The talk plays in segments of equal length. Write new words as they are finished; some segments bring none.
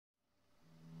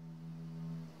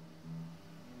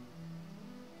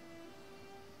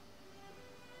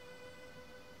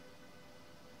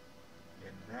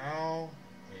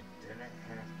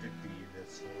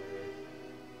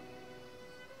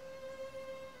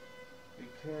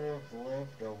could have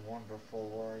lived a wonderful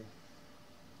life.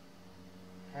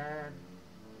 Had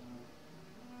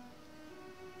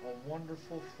a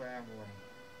wonderful family.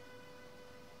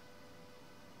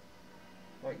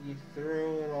 But you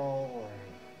threw it all away.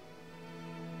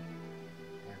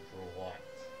 And for what?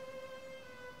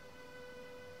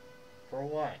 For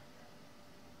what?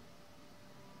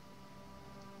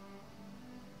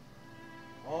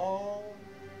 All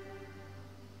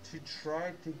to try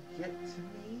to get to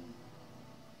me?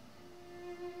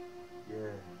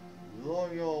 Your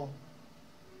loyal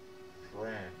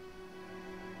friend.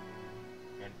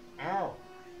 An ally.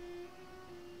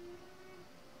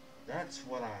 That's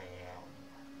what I am.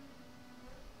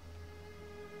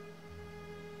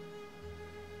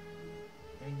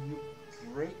 And you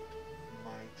break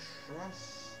my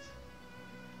trust.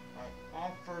 I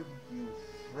offered you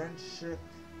friendship,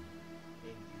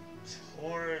 and you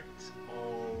tore it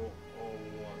all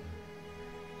away.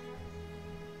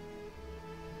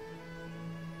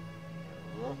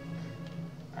 And look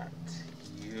at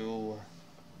you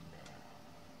now.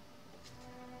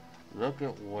 Look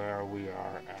at where we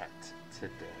are at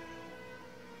today.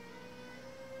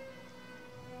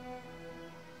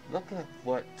 Look at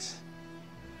what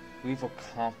we've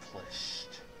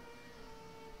accomplished.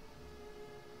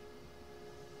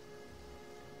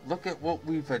 Look at what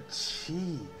we've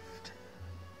achieved.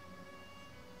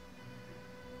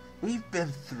 We've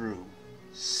been through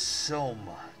so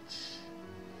much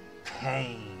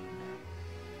pain,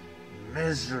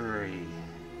 misery,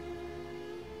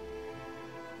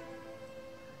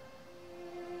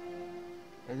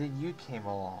 and then you came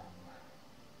along.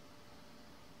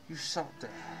 You sought to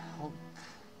help.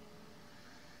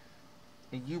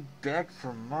 And you beg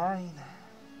for mine,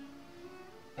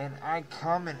 and I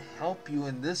come and help you,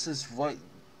 and this is what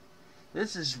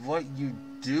you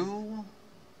do.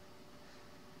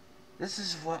 This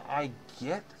is what I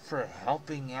get for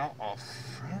helping out a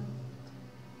friend.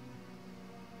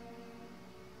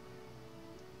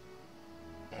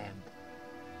 And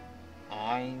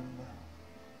I'm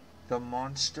the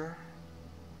monster.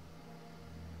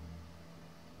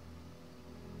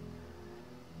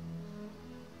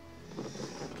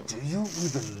 Do you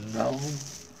even know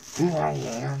who I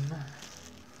am?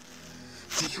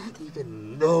 Do you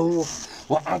even know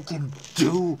what I can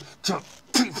do to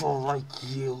people like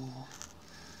you?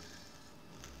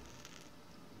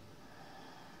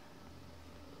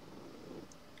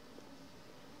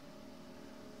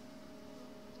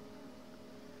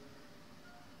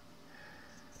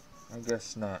 I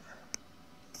guess not.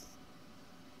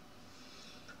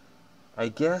 I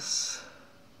guess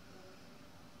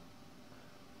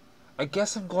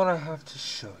I'm gonna have to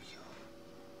show you.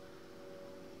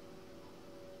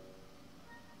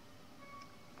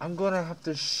 I'm gonna have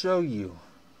to show you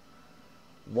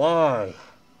why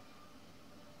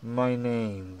my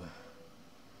name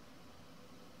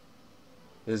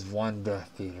is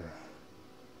 1DeathEater,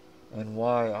 and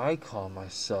why I call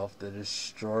myself the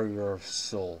Destroyer of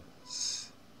Souls.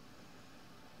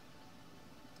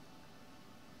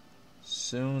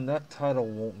 Soon that title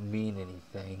won't mean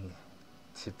anything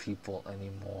to people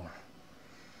anymore.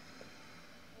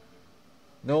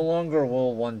 No longer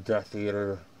will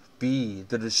 1DeathEater be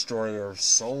the Destroyer of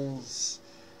Souls,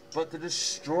 but the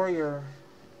Destroyer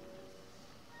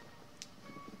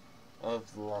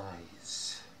of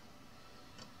Lies.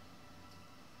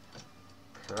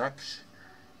 Corruption.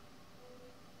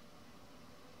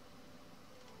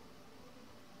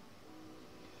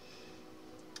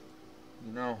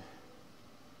 You know,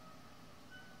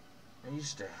 I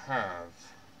used to have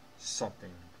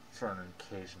something for an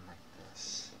occasion like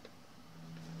this.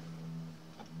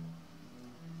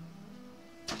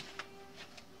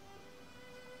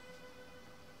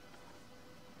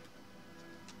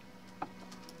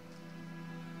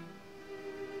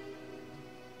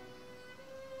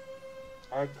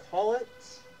 I call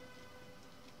it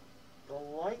the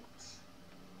light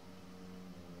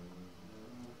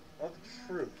of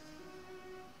truth.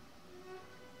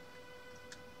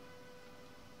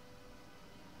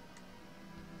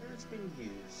 And it's been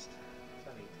used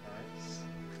plenty times.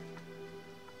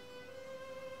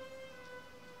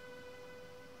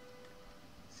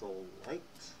 So light.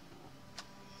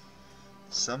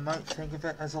 Some might think of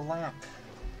it as a lamp,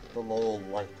 the low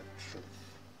light of truth.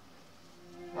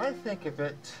 I think of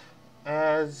it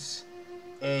as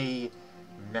a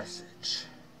message.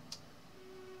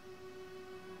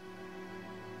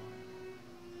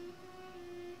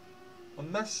 A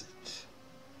message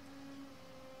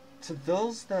to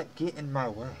those that get in my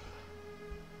way.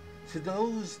 To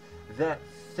those that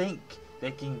think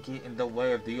they can get in the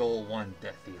way of the old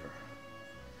 1DeathEater.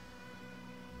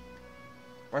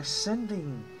 by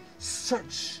sending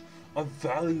such a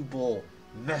valuable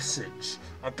message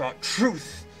about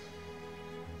truth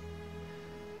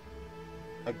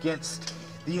against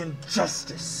the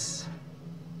injustice.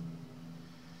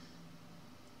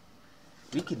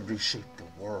 We can reshape the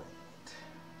world.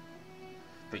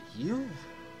 But you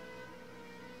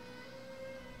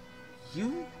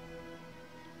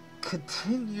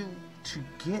continue to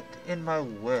get in my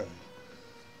way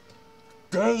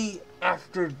day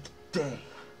after day.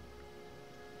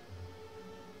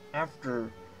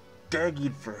 After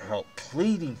begging for help,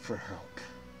 pleading for help,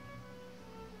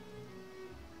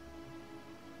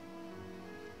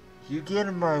 you get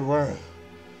in my way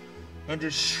and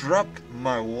disrupt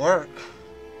my work.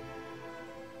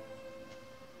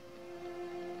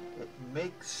 It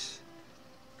makes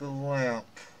the lamp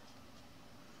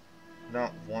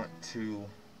not want to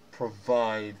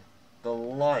provide the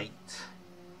light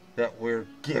that we're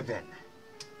given.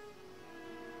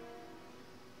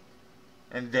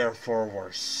 And therefore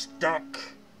we're stuck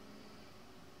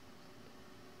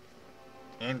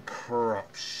in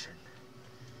corruption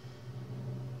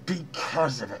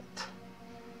because of it.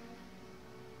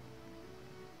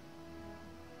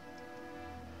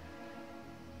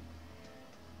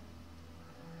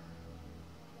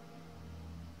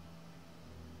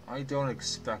 I don't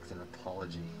expect an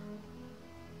apology.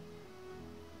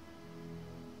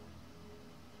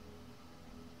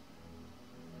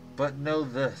 But know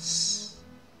this.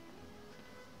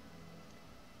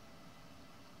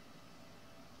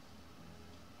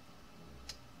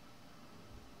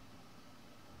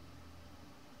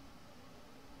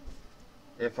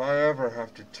 If I ever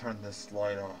have to turn this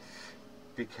light off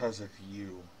because of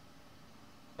you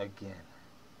again,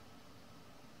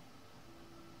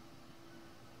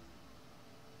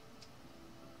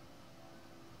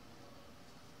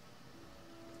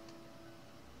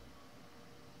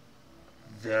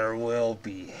 there will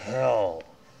be hell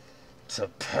to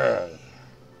pay.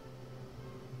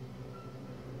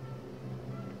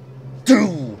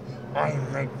 Do I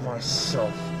make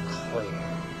myself clear?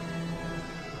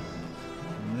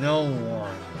 No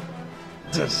one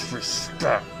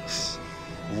disrespects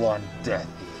 1DeathEater,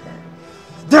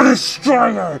 the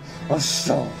destroyer of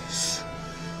souls.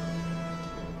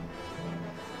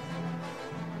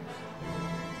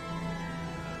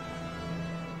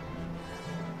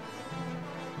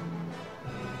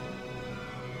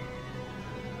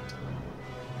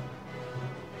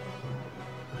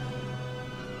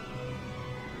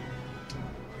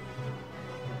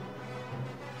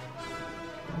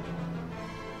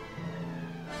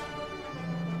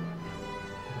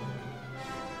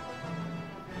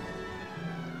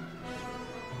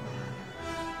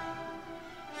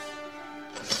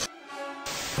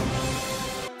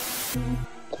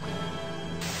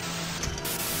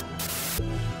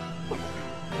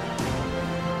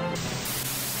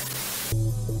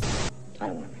 I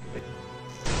don't want to.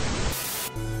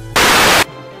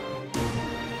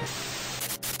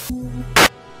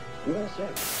 You gonna say?